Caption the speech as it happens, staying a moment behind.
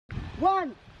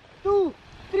1, 2,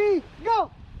 3,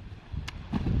 go!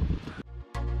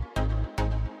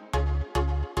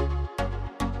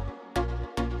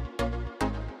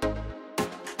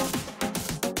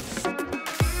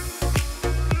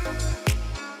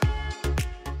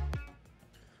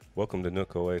 Welcome to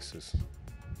NookOasis.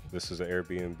 This is an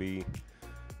Airbnb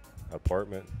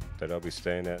apartment that I'll be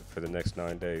staying at for the next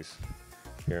 9 days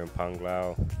here in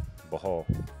Panglao, Bohol.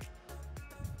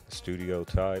 Studio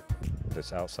type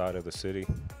that's outside of the city,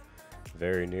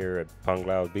 very near at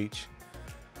Panglao Beach.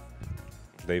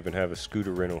 They even have a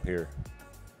scooter rental here.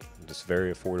 It's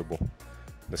very affordable.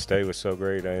 The stay was so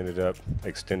great, I ended up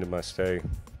extending my stay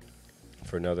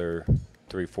for another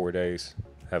 3-4 days.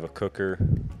 Have a cooker,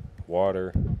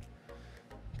 water,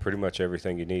 pretty much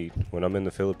everything you need. When I'm in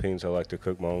the Philippines, I like to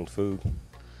cook my own food.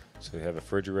 So you have a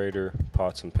refrigerator,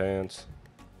 pots and pans.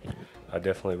 I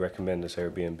definitely recommend this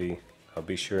Airbnb. I'll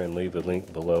be sure and leave a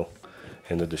link below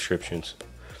in the descriptions.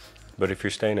 But if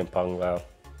you're staying in Panglao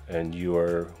and you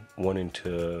are wanting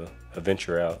to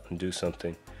venture out and do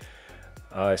something,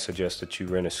 I suggest that you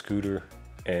rent a scooter,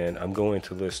 and I'm going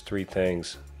to list 3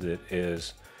 things that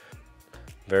is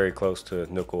very close to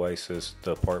NookOasis,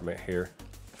 the apartment here.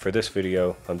 For this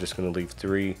video, I'm just going to leave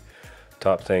 3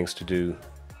 top things to do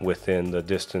within the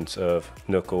distance of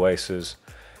NookOasis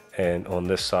and on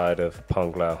this side of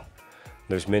Panglao.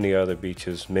 There's many other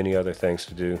beaches, many other things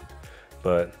to do,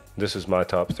 but this is my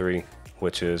top 3,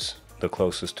 which is the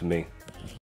closest to me.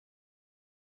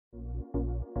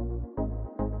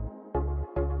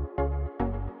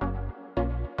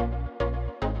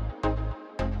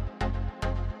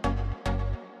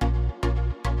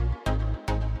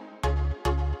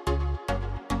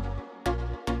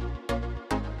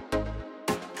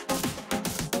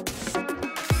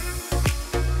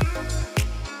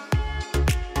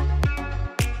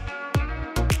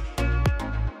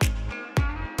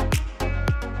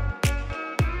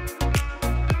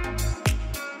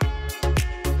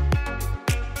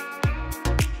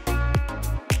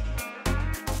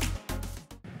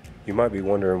 You might be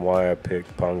wondering why I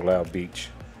picked Panglao Beach.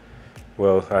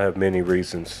 Well, I have many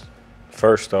reasons.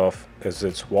 First off is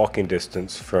it's walking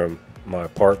distance from my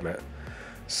apartment.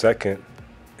 Second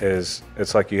is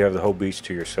it's like you have the whole beach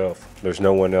to yourself. There's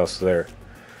no one else there.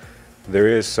 There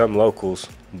is some locals,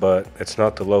 but it's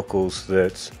not the locals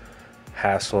that's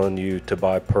hassling you to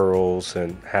buy pearls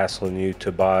and hassling you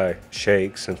to buy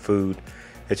shakes and food.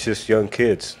 It's just young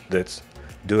kids that's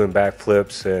doing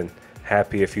backflips and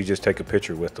happy if you just take a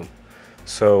picture with them.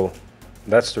 So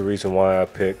that's the reason why I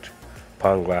picked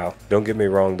Panglao. Don't get me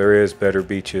wrong, there is better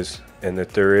beaches and that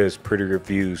there is prettier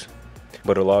views,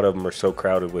 but a lot of them are so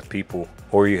crowded with people,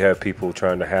 or you have people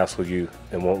trying to hassle you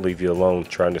and won't leave you alone,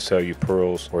 trying to sell you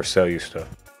pearls or sell you stuff.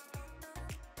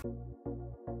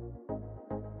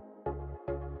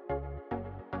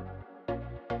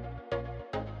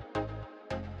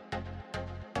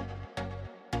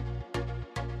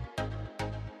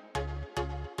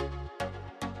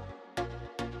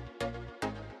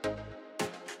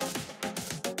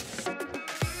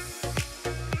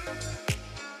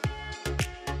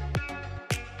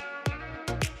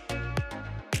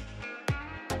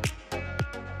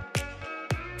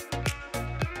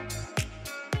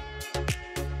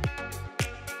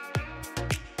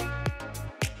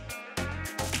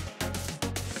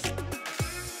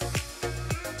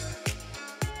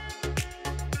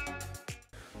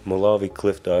 Molave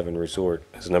Cliff Diving Resort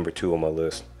is number 2 on my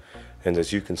list, and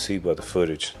as you can see by the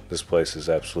footage, this place is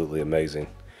absolutely amazing.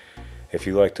 If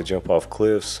you like to jump off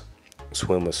cliffs,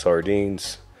 swim with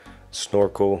sardines,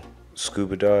 snorkel,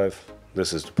 scuba dive,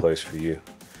 this is the place for you.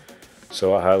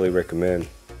 So I highly recommend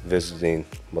visiting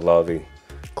Molave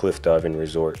Cliff Diving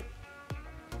Resort.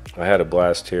 I had a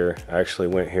blast here. I actually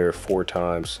went here 4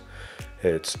 times.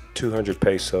 It's 200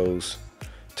 pesos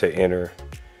to enter,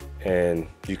 and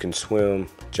you can swim,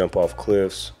 jump off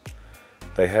cliffs.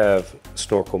 They have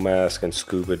snorkel mask and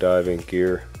scuba diving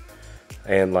gear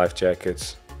and life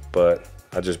jackets, but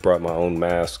I just brought my own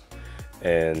mask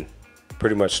and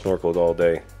pretty much snorkeled all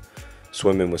day,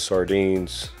 swimming with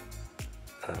sardines,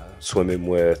 swimming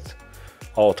with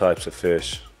all types of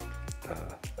fish,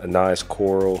 a nice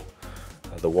coral.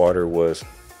 The water was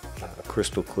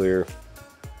crystal clear.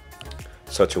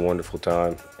 Such a wonderful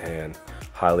time, and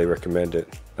highly recommend it.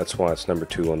 That's why it's number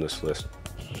 2 on this list.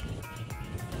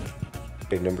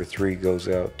 Okay, number 3 goes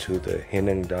out to the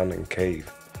Hinagdanan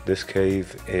cave. This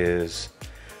cave is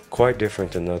quite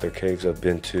different than other caves I've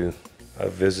been to.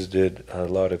 I've visited a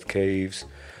lot of caves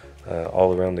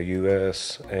all around the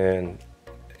US and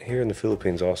here in the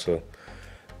Philippines also.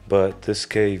 But this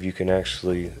cave you can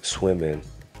actually swim in,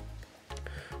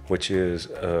 which is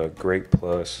a great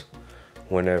plus.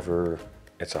 whenever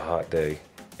it's a hot day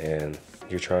and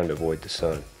you're trying to avoid the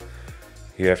sun.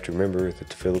 You have to remember that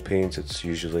the Philippines, it's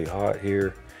usually hot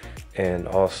here, and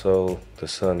also the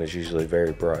sun is usually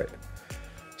very bright.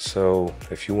 So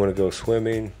if you want to go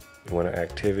swimming, you want an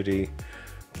activity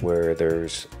where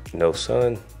there's no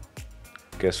sun,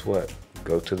 guess what?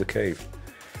 Go to the cave.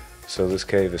 So this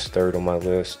cave is third on my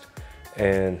list,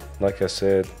 and like I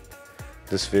said,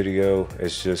 this video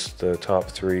is just the top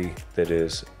 3 that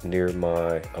is near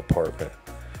my apartment.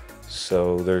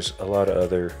 So there's a lot of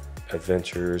other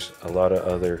adventures, a lot of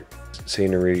other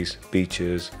sceneries,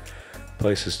 beaches,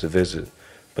 places to visit,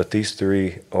 but these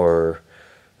 3 are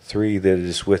 3 that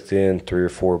is within 3 or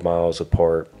 4 miles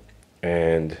apart,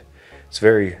 and it's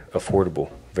very affordable,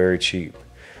 very cheap.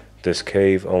 This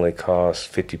cave only cost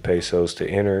 50 pesos to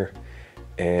enter,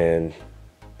 and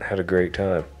had a great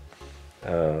time.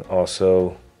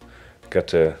 Also got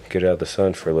to get out of the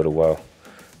sun for a little while.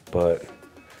 But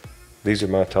these are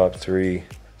my top 3,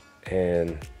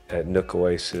 and at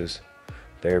NookOasis,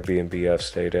 the Airbnb I've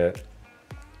stayed at.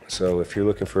 So if you're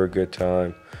looking for a good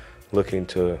time, looking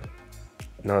to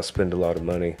not spend a lot of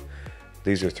money,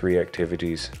 these are 3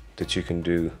 activities that you can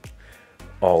do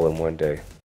all in one day.